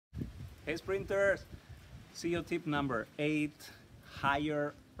Hey sprinters, CEO tip number 8,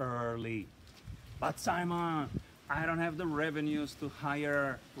 hire early. But Simon, I don't have the revenues to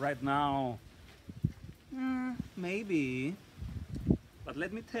hire right now. Maybe, but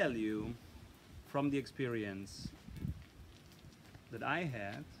let me tell you from the experience that I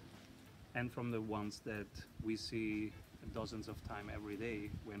had and from the ones that we see dozens of times every day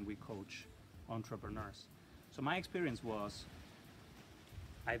when we coach entrepreneurs. So my experience was,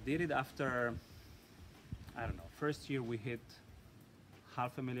 I did it after, I don't know, first year we hit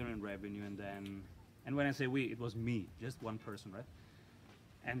 $500,000 in revenue, and when I say we, it was me, just one person, right?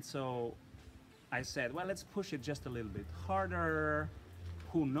 And so I said, well, let's push it just a little bit harder.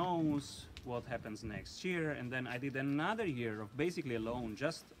 Who knows what happens next year? And then I did another year of basically alone.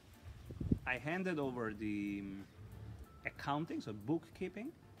 Just I handed over the accounting, so bookkeeping,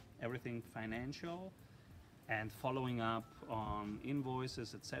 everything financial, and following up on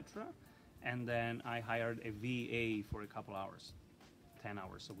invoices, etc. And then I hired a VA for a couple hours, 10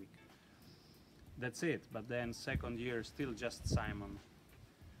 hours a week. That's it. But then second year, still just Simon.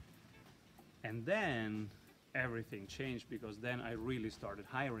 And then everything changed, because then I really started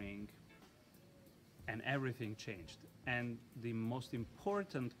hiring and everything changed. And the most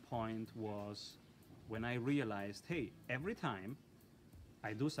important point was when I realized, hey, every time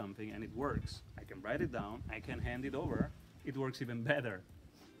I do something and it works, I can write it down, I can hand it over, it works even better.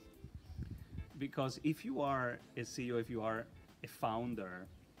 Because if you are a CEO, if you are a founder,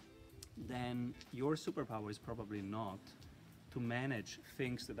 then your superpower is probably not to manage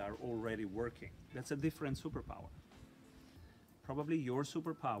things that are already working. That's a different superpower. Probably your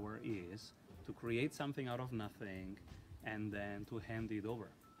superpower is to create something out of nothing and then to hand it over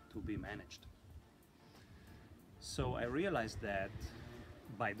to be managed. So I realized that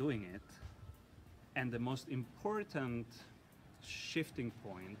by doing it, and the most important shifting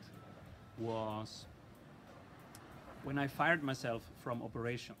point was when I fired myself from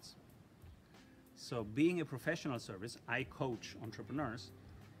operations. So being a professional service, I coach entrepreneurs.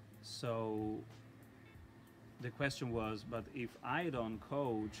 So the question was, but if I don't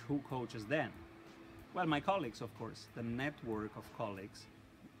coach, who coaches then? Well, my colleagues, of course, the network of colleagues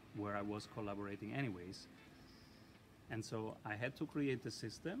where I was collaborating anyways. And so I had to create the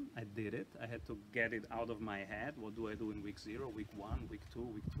system. I did it. I had to get it out of my head. What do I do in week 0, week 1, week 2,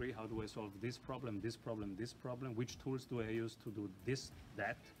 week 3? How do I solve this problem, this problem, this problem? Which tools do I use to do this,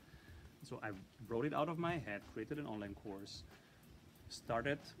 that? So I brought it out of my head, created an online course,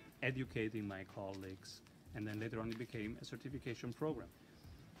 started educating my colleagues, and then later on it became a certification program.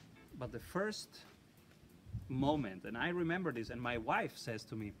 But the first moment, and I remember this, and my wife says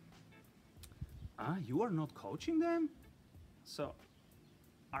to me, you are not coaching them? So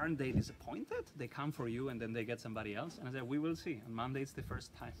aren't they disappointed? They come for you and then they get somebody else? And I said, we will see. On Monday it's the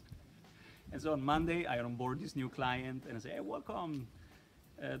first time. And so on Monday I onboard this new client and I say, hey, welcome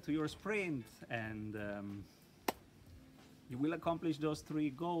to your sprint, and you will accomplish those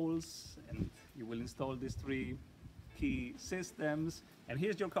 3 goals, and you will install these 3 key systems, and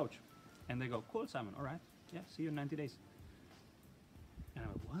here's your coach. And they go, cool, Simon, all right, yeah, see you in 90 days. And I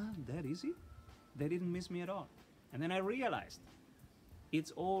went, what, that easy? They didn't miss me at all. And then I realized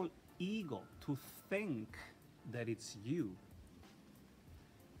it's all ego to think that it's you.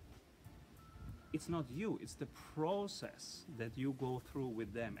 It's not you, it's the process that you go through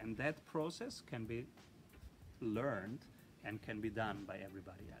with them. And that process can be learned and can be done by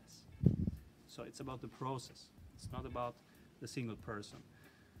everybody else. So it's about the process. It's not about the single person.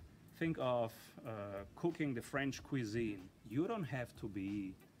 Think of cooking the French cuisine. You don't have to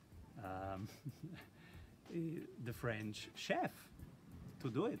be the French chef to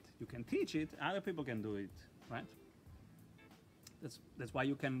do it. You can teach it, other people can do it, right? That's why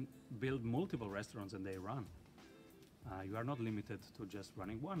you can build multiple restaurants and they run. You are not limited to just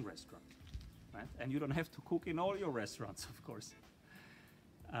running one restaurant, right? And you don't have to cook in all your restaurants, of course.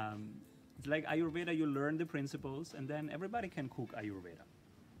 It's like Ayurveda, you learn the principles and then everybody can cook Ayurveda.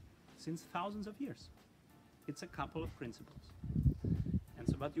 Since thousands of years. It's a couple of principles. And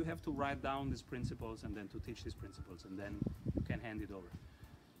so, but you have to write down these principles and then to teach these principles and then you can hand it over.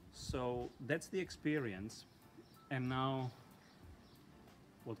 So that's the experience. And now,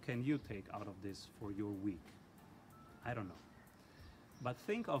 what can you take out of this for your week? I don't know. But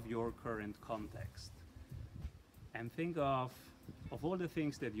think of your current context and think of all the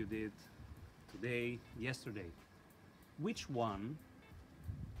things that you did today, yesterday. Which one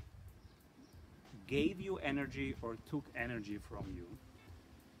gave you energy or took energy from you?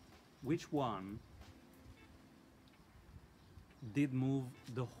 Which one did move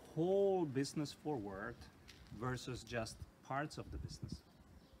the whole business forward versus just parts of the business?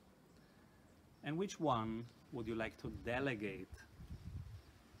 And which one would you like to delegate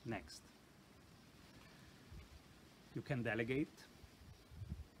next? You can delegate.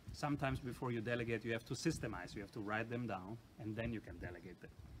 Sometimes before you delegate, you have to systemize. You have to write them down, and then you can delegate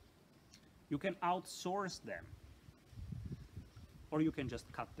them. You can outsource them, or you can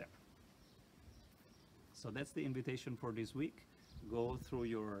just cut them. So that's the invitation for this week. Go through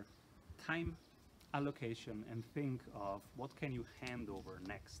your time allocation and think of what can you hand over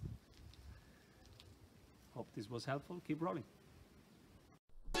next. Hope this was helpful. Keep rolling.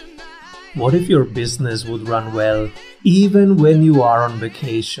 What if your business would run well even when you are on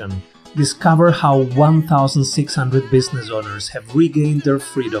vacation? Discover how 1,600 business owners have regained their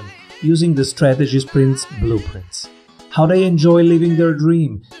freedom using the Strategy Sprints blueprints. How they enjoy living their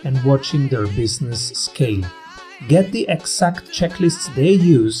dream and watching their business scale. Get the exact checklists they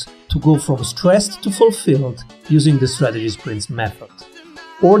use to go from stressed to fulfilled using the Strategy Sprints method.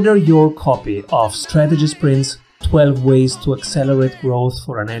 Order your copy of Strategy Sprints 12 Ways to Accelerate Growth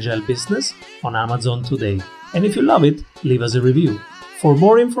for an Agile Business on Amazon today. And if you love it, leave us a review. For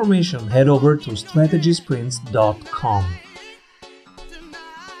more information, head over to strategysprints.com.